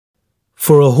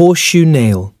For a horseshoe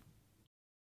nail.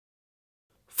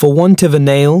 For want of a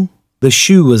nail, the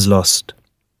shoe was lost.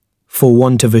 For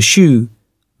want of a shoe,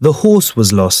 the horse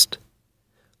was lost.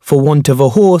 For want of a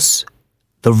horse,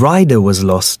 the rider was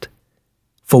lost.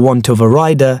 For want of a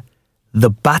rider, the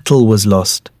battle was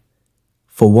lost.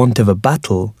 For want of a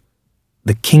battle,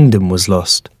 the kingdom was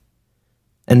lost.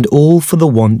 And all for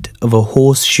the want of a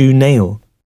horseshoe nail.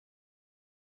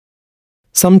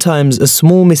 Sometimes a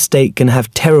small mistake can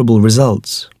have terrible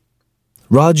results.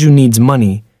 Raju needs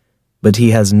money, but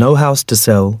he has no house to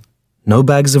sell, no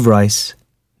bags of rice,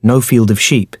 no field of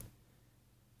sheep.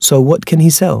 So what can he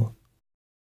sell?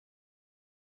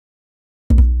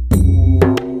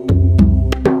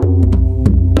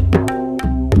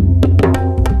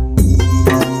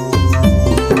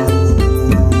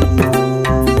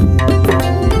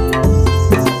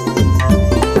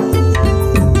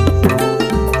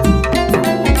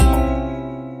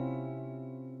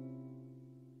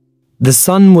 The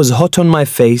sun was hot on my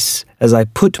face as I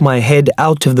put my head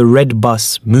out of the red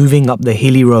bus moving up the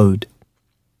hilly road.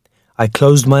 I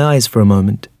closed my eyes for a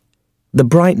moment. The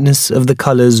brightness of the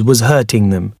colours was hurting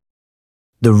them.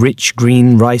 The rich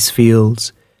green rice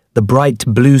fields, the bright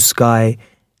blue sky,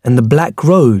 and the black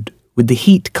road with the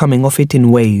heat coming off it in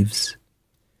waves.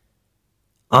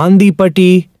 "Andi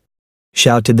Patti,"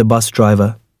 shouted the bus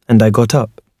driver, and I got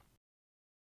up.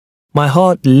 My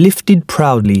heart lifted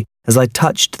proudly as I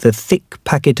touched the thick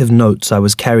packet of notes I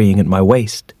was carrying at my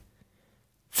waist.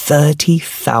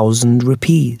 30,000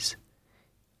 rupees.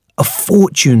 A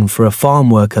fortune for a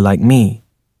farm worker like me.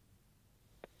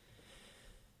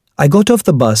 I got off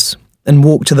the bus and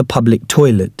walked to the public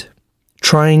toilet,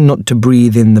 trying not to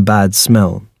breathe in the bad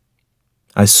smell.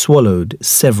 I swallowed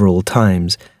several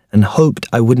times and hoped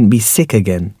I wouldn't be sick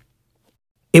again.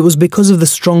 It was because of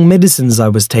the strong medicines I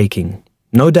was taking,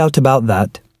 no doubt about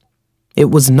that. It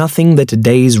was nothing that a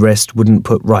day's rest wouldn't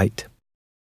put right.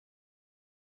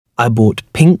 I bought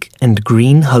pink and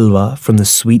green halwa from the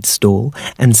sweet stall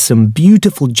and some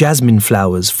beautiful jasmine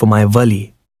flowers for my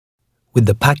vali. With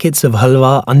the packets of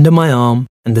halwa under my arm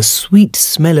and the sweet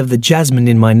smell of the jasmine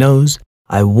in my nose,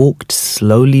 I walked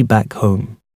slowly back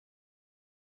home.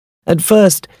 At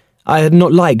first, I had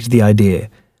not liked the idea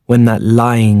when that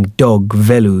lying dog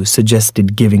Velu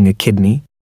suggested giving a kidney.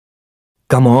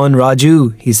 "Come on,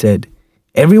 Raju," he said.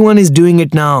 "Everyone is doing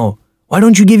it now. Why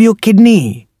don't you give your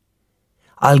kidney?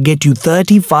 I'll get you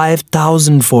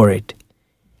 35,000 for it.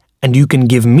 And you can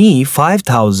give me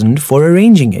 5,000 for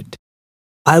arranging it.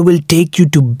 I will take you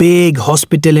to big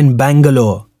hospital in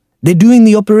Bangalore. They're doing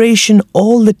the operation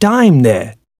all the time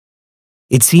there.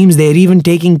 It seems they're even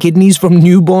taking kidneys from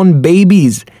newborn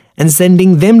babies and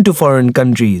sending them to foreign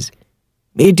countries.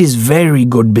 It is very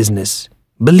good business.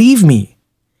 Believe me."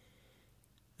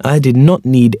 I did not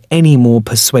need any more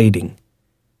persuading.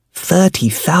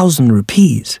 30,000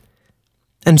 rupees.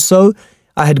 And so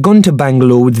I had gone to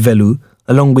Bangalore with Velu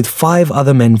along with 5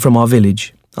 other men from our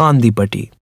village, Andi Patti.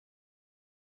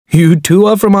 "You too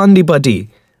are from Andi Patti,"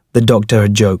 the doctor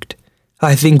had joked.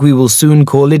 "I think we will soon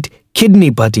call it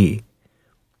Kidney Patti."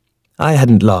 I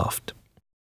hadn't laughed.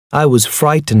 I was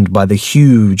frightened by the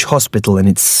huge hospital and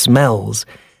its smells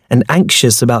and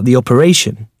anxious about the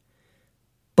operation.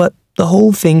 But the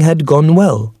whole thing had gone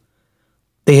well.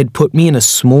 They had put me in a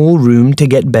small room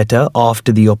to get better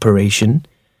after the operation,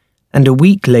 and a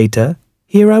week later,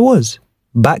 here I was,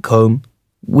 back home,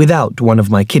 without one of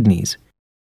my kidneys.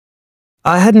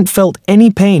 I hadn't felt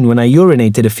any pain when I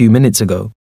urinated a few minutes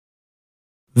ago.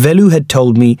 Velu had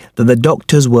told me that the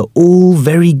doctors were all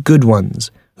very good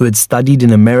ones who had studied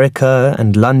in America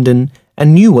and London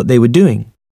and knew what they were doing.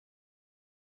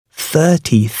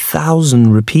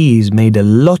 30,000 rupees made a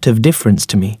lot of difference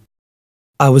to me.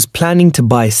 I was planning to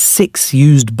buy 6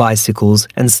 used bicycles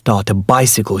and start a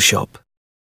bicycle shop.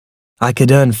 I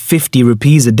could earn 50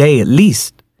 rupees a day at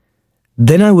least.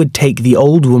 Then I would take the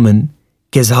old woman,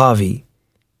 Keshavi,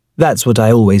 that's what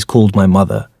I always called my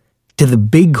mother, to the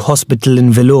big hospital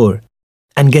in Vellore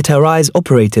and get her eyes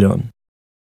operated on.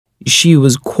 She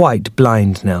was quite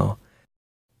blind now.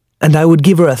 And I would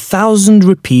give her 1,000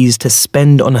 rupees to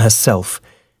spend on herself.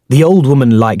 The old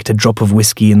woman liked a drop of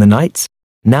whiskey in the nights.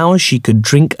 Now she could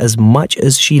drink as much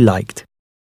as she liked.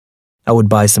 I would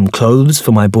buy some clothes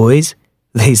for my boys.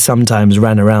 They sometimes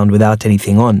ran around without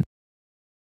anything on.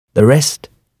 The rest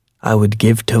I would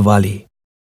give to Vali.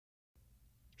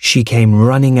 She came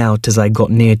running out as I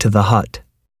got near to the hut.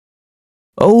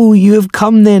 "Oh, you have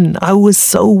come then. I was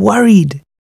so worried."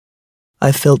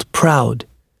 I felt proud,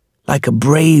 like a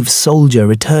brave soldier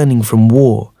returning from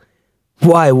war.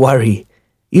 "Why worry?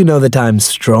 You know that I'm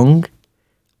strong."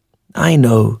 "I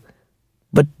know,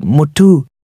 but Muthu,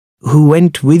 who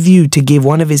went with you to give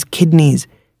one of his kidneys,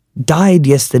 died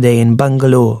yesterday in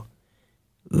Bangalore.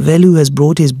 Velu has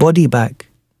brought his body back."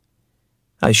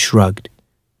 I shrugged.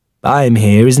 "I'm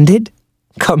here, isn't it?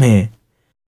 Come here."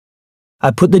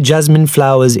 I put the jasmine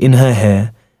flowers in her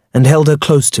hair and held her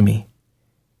close to me.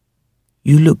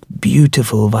 "You look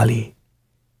beautiful, Vali."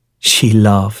 She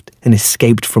laughed and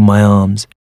escaped from my arms.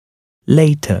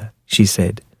 "Later," she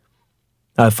said.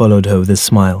 I followed her with a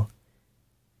smile.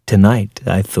 Tonight,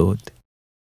 I thought.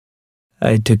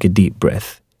 I took a deep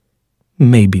breath.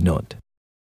 Maybe not.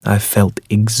 I felt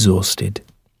exhausted.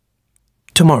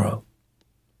 Tomorrow.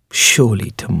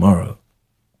 Surely tomorrow.